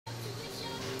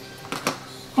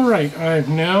Alright, I've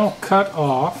now cut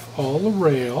off all the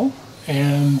rail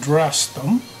and dressed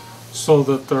them so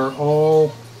that they're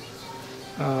all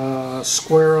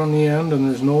square on the end and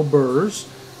there's no burrs.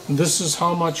 And this is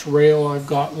how much rail I've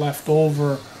got left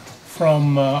over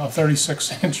from a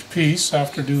 36-inch piece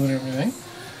after doing everything.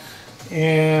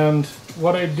 And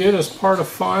what I did as part of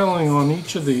filing on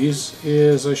each of these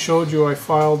is I showed you I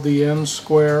filed the end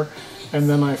square, and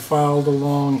then I filed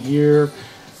along here,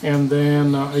 and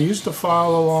then I used to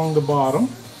file along the bottom.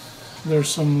 There's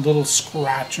some little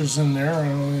scratches in there. I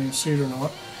don't know if you can see it or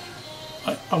not.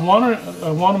 I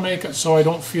want to make it so I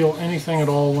don't feel anything at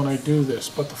all when I do this.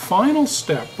 But the final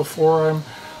step before I'm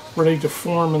ready to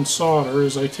form and solder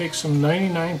is I take some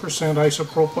 99%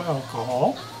 isopropyl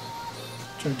alcohol,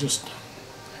 which I just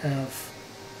have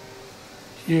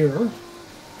here.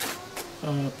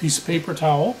 A piece of paper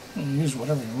towel. You can use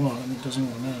whatever you want. It doesn't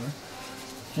really matter.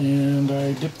 And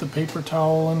I dip the paper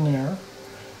towel in there,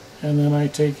 and then I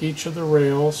take each of the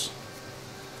rails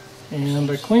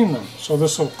and I clean them. So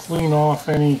this will clean off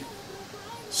any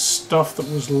stuff that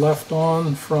was left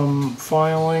on from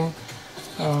filing.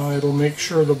 It'll make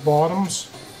sure the bottoms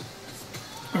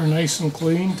are nice and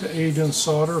clean to aid in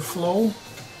solder flow,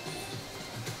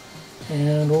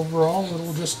 and overall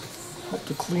it'll just help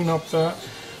to clean up that.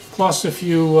 Plus, if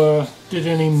you did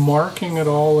any marking at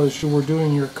all as you were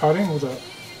doing your cutting with a,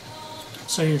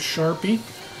 say, a Sharpie,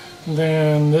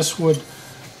 then this would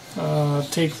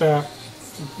take that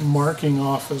marking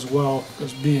off as well,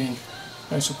 as being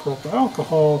isopropyl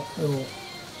alcohol. It'll,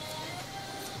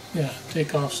 yeah,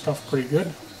 take off stuff pretty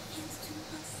good.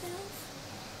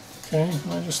 Okay,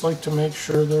 I just like to make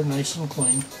sure they're nice and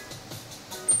clean.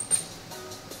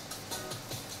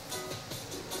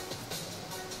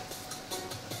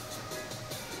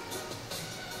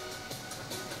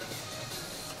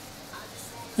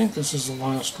 I think this is the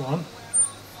last one.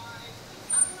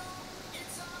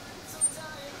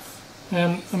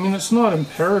 And I mean, it's not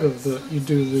imperative that you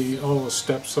do all the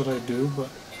steps that I do, but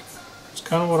it's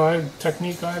kind of what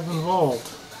technique I've involved.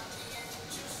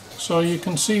 So you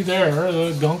can see there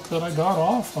the gunk that I got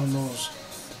off on those.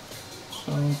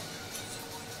 So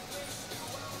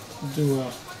I'll do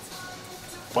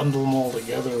bundle them all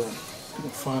together and do a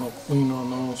final clean on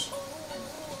those.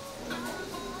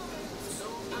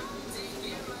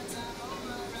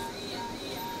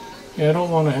 Yeah, I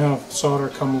don't want to have solder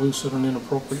come loose at an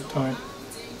inappropriate time.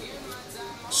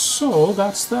 So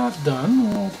that's that done.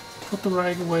 We'll put the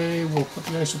rag away, we'll put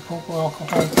the isopropyl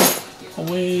alcohol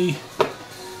away,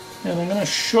 and I'm going to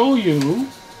show you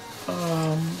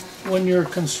when you're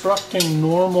constructing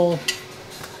normal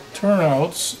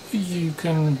turnouts, you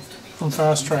can, from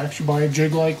Fast Tracks, you buy a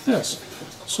jig like this.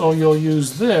 So you'll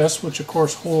use this, which of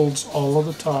course holds all of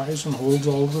the ties and holds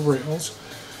all of the rails.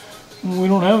 We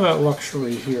don't have that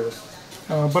luxury here,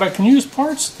 but I can use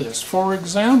parts of this. For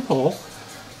example,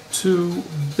 to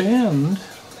bend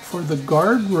for the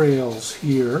guardrails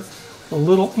here, the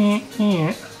little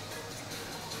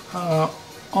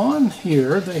on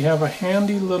here, they have a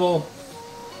handy little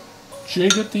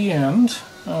jig at the end.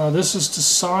 This is to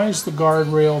size the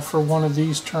guardrail for one of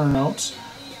these turnouts.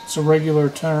 It's a regular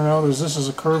turnout, as this is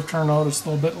a curved turnout, it's a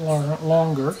little bit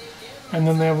longer. And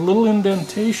then they have a little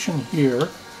indentation here.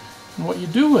 And what you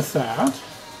do with that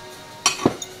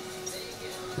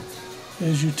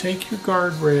is you take your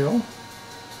guardrail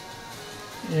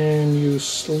and you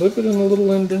slip it in a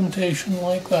little indentation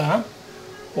like that,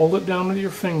 hold it down with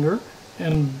your finger,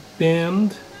 and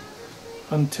bend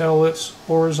until it's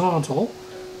horizontal,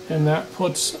 and that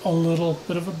puts a little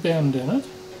bit of a bend in it.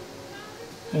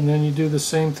 And then you do the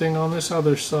same thing on this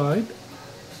other side,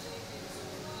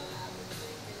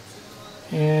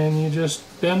 and you just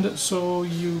bend it so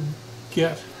you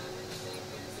get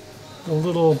the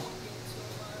little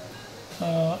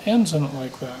ends in it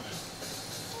like that.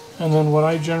 And then what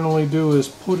I generally do is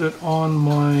put it on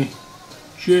my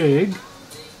jig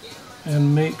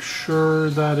and make sure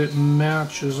that it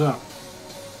matches up.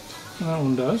 And that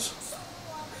one does.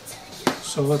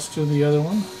 So let's do the other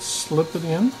one. Slip it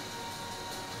in,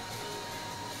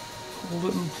 hold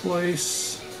it in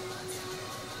place.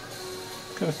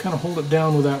 Gotta kind of hold it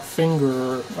down with that finger,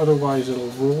 or otherwise it'll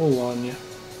roll on you.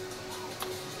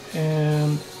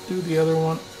 And do the other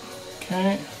one.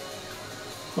 Okay,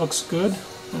 looks good.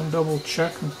 And double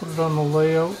check and put it on the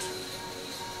layout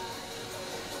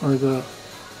or the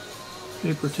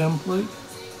paper template.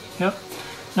 Yep.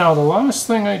 Now the last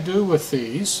thing I do with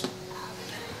these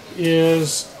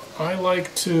is I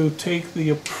like to take the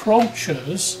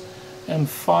approaches and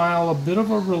file a bit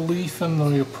of a relief in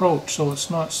the approach so it's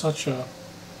not such a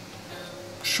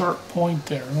sharp point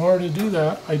there. In order to do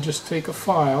that, I just take a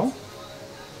file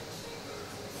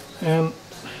And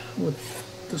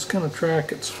with this kind of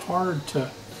track, it's hard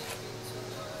to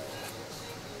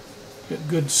get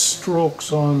good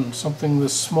strokes on something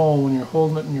this small when you're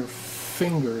holding it in your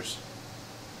fingers.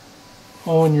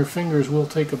 Oh, and your fingers will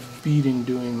take a beating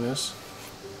doing this.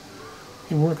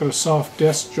 You work at a soft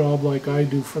desk job like I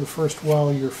do, for the first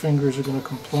while your fingers are going to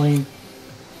complain.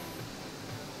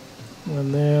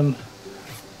 And then,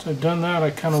 once I've done that,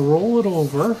 I kind of roll it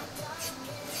over.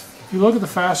 If you look at the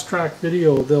fast track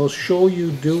video, they'll show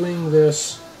you doing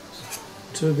this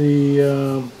to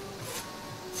the,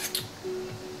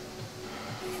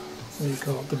 what do you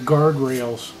call it, the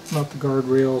guardrails, not the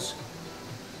guardrails.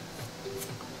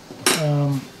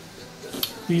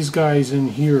 These guys in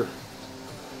here.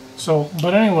 So,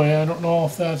 but anyway, I don't know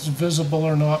if that's visible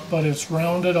or not, but it's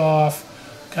rounded off,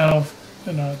 kind of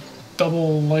in a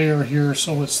double layer here,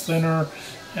 so it's thinner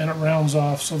and it rounds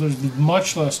off, so there's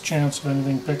much less chance of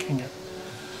anything picking it.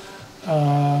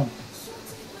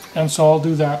 And so I'll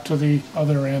do that to the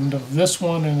other end of this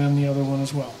one and then the other one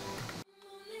as well.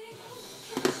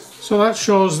 So that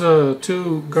shows the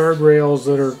two guardrails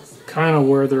that are kind of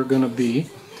where they're going to be.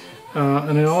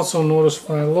 And I also notice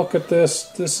when I look at this,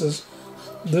 this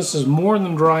is more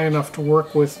than dry enough to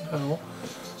work with now.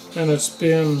 And it's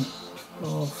been,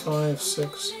 oh, 5,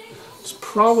 6, it's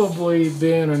probably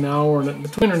been an hour,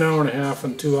 between an hour and a half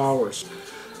and 2 hours.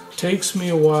 It takes me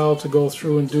a while to go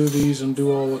through and do these and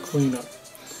do all the cleanup.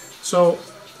 So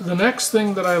the next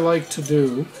thing that I like to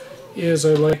do is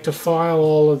I like to file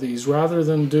all of these rather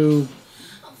than do,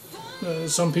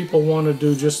 some people want to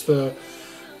do just the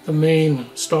main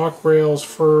stock rails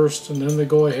first and then they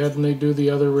go ahead and they do the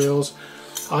other rails.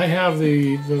 I have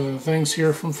the things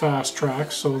here from Fast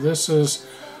Track, so this is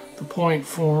the point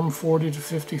form 40 to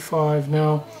 55.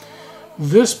 Now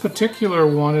this particular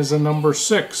one is a number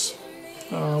 6,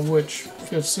 which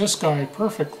fits this guy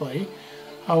perfectly.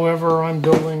 However, I'm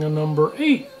building a number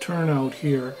 8 turnout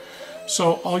here.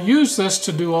 So I'll use this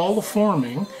to do all the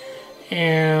forming,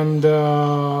 and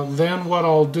then what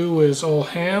I'll do is I'll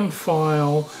hand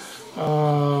file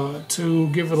to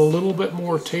give it a little bit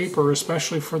more taper,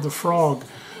 especially for the frog.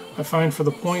 I find for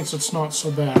the points it's not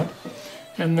so bad.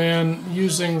 And then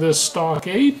using this stock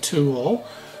A tool,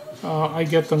 I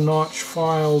get the notch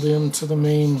filed into the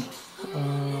main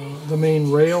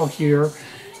rail here,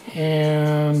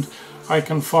 and I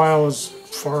can file as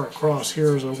far across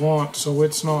here as I want, so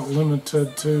it's not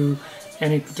limited to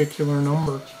any particular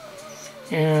number.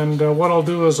 And what I'll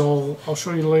do is I'll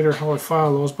show you later how I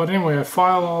file those, but anyway, I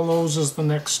file all those as the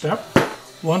next step.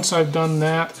 Once I've done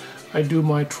that, I do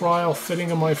my trial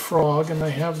fitting of my frog, and I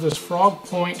have this frog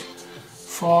point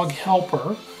frog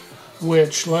helper,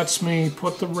 which lets me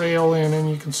put the rail in, and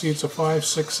you can see it's a 5,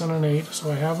 6, and an 8,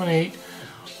 so I have an 8,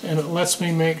 and it lets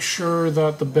me make sure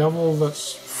that the bevel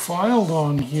that's filed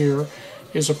on here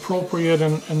is appropriate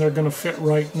and they're going to fit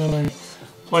right, and then I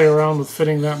play around with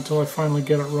fitting that until I finally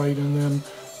get it right, and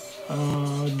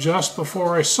then just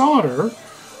before I solder,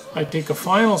 I take a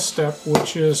final step,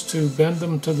 which is to bend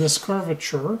them to this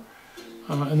curvature,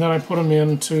 and then I put them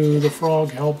into the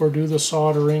frog helper, do the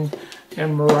soldering,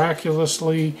 and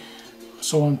miraculously,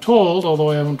 so I'm told,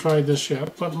 although I haven't tried this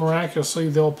yet, but miraculously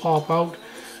they'll pop out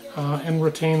and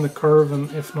retain the curve,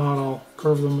 and if not, I'll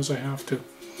curve them as I have to.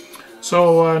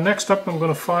 So next up I'm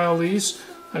going to file these.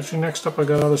 Actually, next up I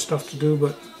got other stuff to do,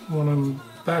 but when I'm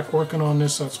back working on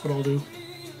this, that's what I'll do.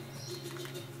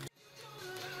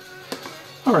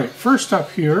 Alright, first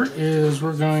up here is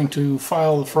we're going to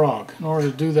file the frog. In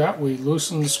order to do that, we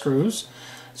loosen the screws.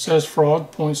 It says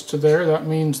frog, points to there. That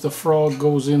means the frog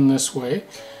goes in this way.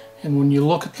 And when you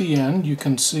look at the end, you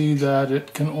can see that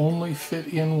it can only fit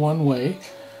in one way.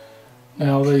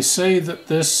 Now, they say that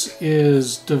this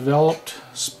is developed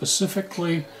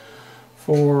specifically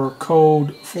for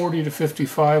code 40 to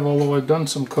 55, although I've done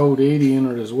some code 80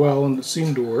 in it as well, and it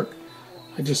seemed to work.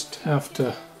 I just have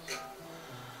to,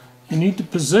 you need to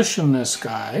position this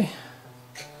guy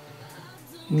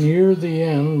near the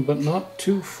end, but not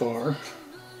too far,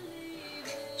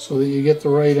 so that you get the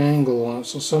right angle on it.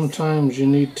 So sometimes you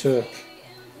need to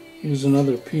use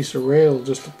another piece of rail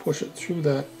just to push it through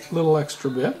that little extra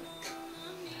bit.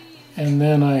 And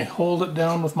then I hold it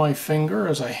down with my finger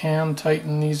as I hand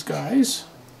tighten these guys.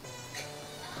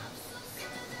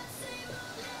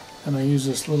 And I use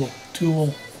this little tool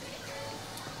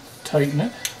to tighten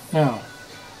it. Now,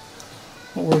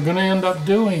 what we're going to end up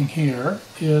doing here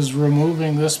is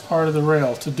removing this part of the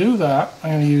rail. To do that,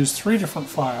 I'm going to use 3 different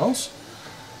files.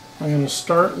 I'm going to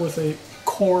start with a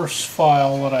coarse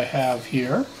file that I have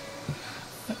here.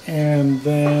 And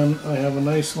then I have a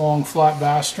nice long flat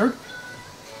bastard.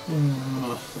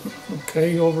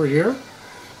 Okay, over here.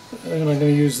 And I'm going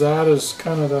to use that as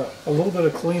kind of a little bit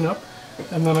of cleanup.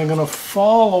 And then I'm going to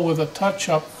follow with a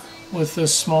touch-up with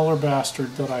this smaller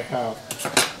bastard that I have.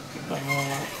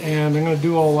 And I'm going to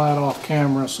do all that off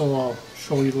camera, so I'll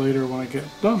show you later when I get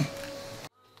done.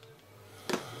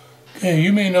 Okay,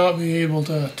 you may not be able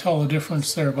to tell the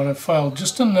difference there, but I've filed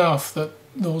just enough that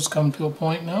those come to a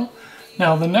point now.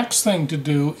 Now the next thing to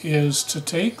do is to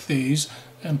take these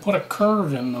and put a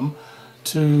curve in them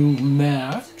to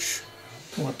match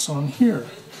what's on here.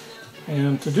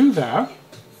 And to do that,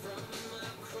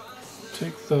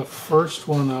 take the first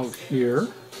one out here.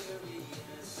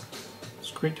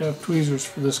 It's great to have tweezers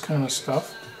for this kind of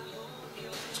stuff.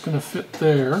 It's going to fit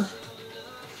there,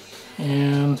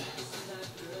 and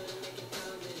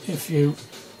if you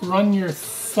run your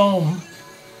thumb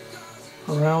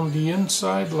around the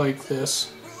inside like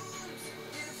this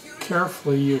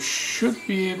carefully, you should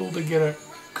be able to get a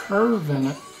curve in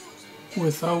it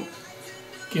without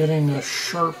getting a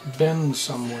sharp bend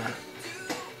somewhere.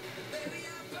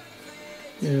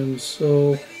 And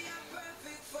so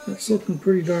that's looking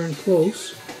pretty darn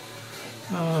close.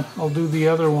 I'll do the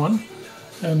other one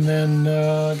and then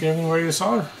get everything ready to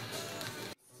solder.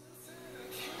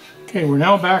 Okay, we're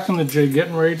now back in the jig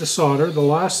getting ready to solder. The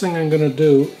last thing I'm going to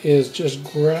do is just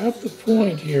grab the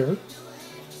point here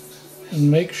and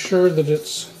make sure that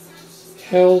it's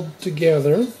held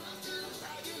together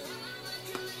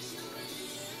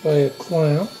by a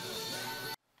clamp.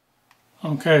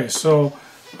 Okay, so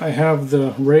I have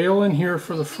the rail in here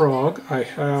for the frog. I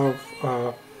have,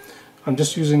 I'm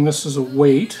just using this as a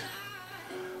weight.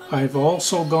 I've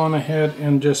also gone ahead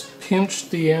and just pinched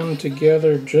the end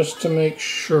together just to make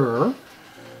sure.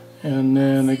 And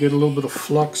then I get a little bit of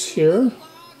flux here.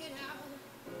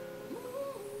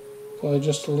 Apply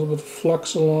just a little bit of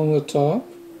flux along the top.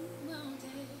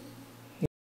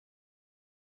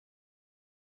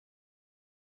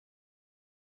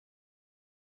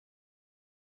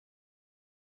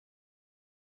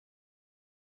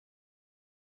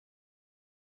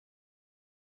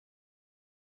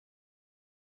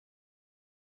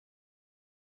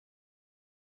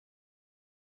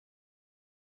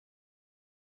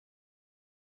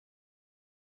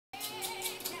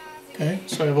 Okay,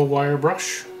 so I have a wire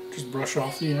brush, just brush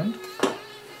off the end.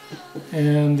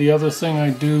 And the other thing I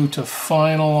do to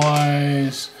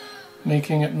finalize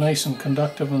making it nice and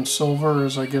conductive and silver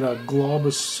is I get a glob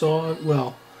of solder.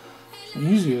 Well, the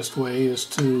easiest way is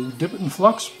to dip it in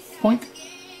flux, poink,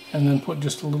 and then put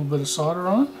just a little bit of solder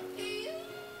on.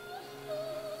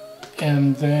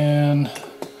 And then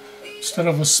instead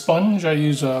of a sponge, I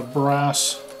use a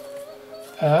brass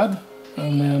pad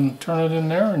and then turn it in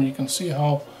there, and you can see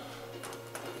how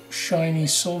shiny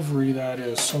silvery that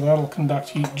is, so that'll conduct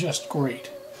heat just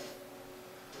great.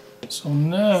 So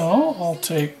now I'll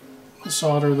take the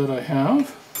solder that I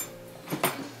have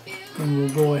and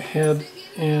we'll go ahead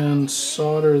and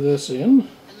solder this in,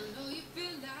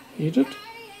 heat it,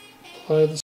 apply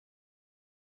the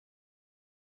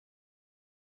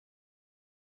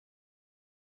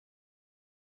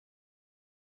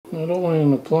I don't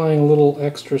mind applying a little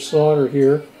extra solder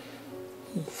here.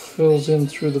 It fills in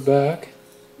through the back.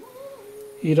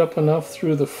 Heat up enough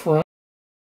through the front.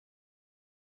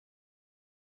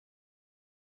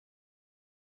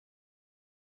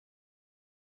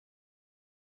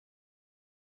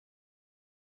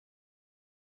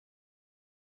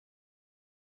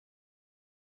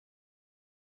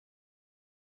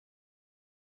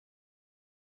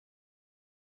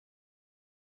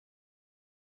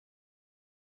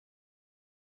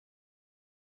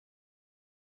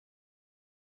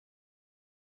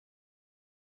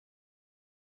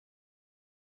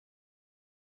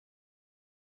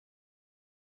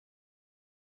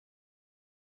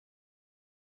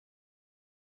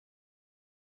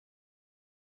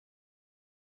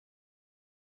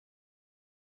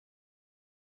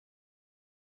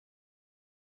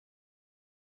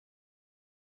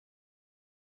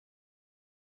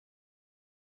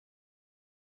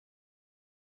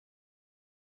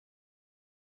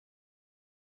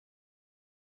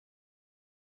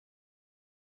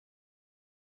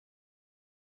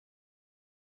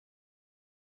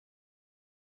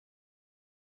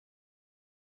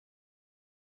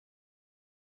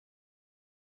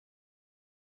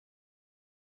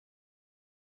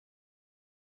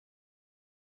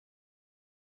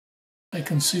 I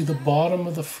can see the bottom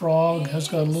of the frog has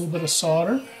got a little bit of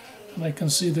solder, and I can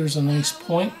see there's a nice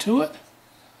point to it.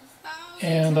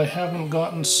 And I haven't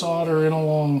gotten solder in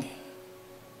along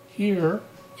here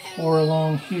or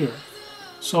along here.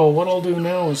 So what I'll do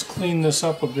now is clean this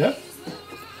up a bit.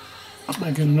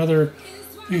 I get another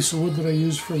piece of wood that I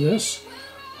use for this.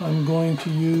 I'm going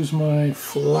to use my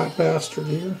flat bastard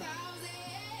here.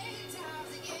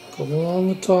 Go along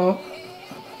the top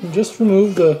and just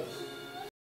remove the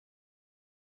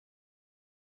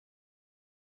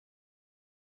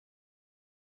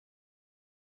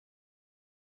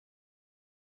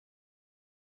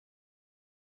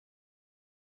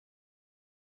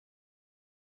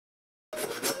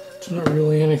there's not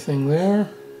really anything there.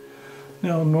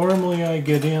 Now normally I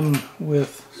get in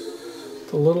with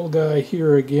the little guy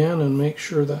here again and make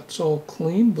sure that's all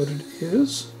clean, but it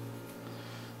is.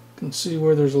 You can see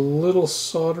where there's a little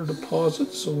solder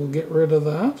deposit, so we'll get rid of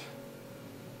that.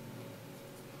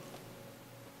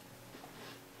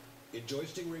 Enjoy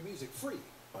Stingray music free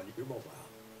on your mobile.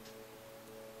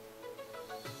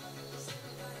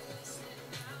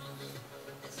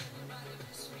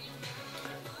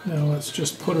 Now let's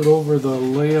just put it over the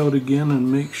layout again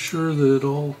and make sure that it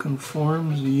all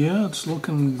conforms. Yeah, it's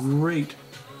looking great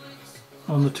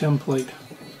on the template.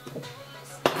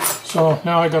 So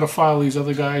now I got to file these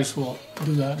other guys. We'll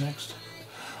do that next.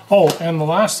 Oh, and the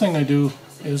last thing I do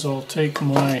is I'll take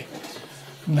my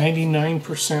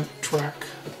 99% Track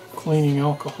cleaning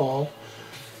alcohol,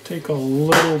 take a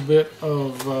little bit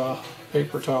of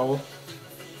paper towel,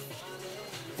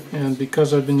 and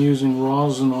because I've been using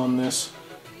rosin on this,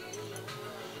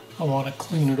 I want to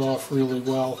clean it off really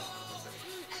well.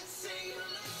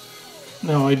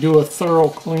 Now I do a thorough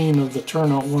clean of the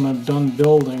turnout when I'm done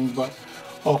building, but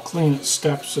I'll clean at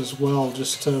steps as well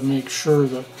just to make sure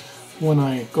that when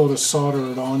I go to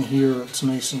solder it on here it's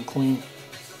nice and clean.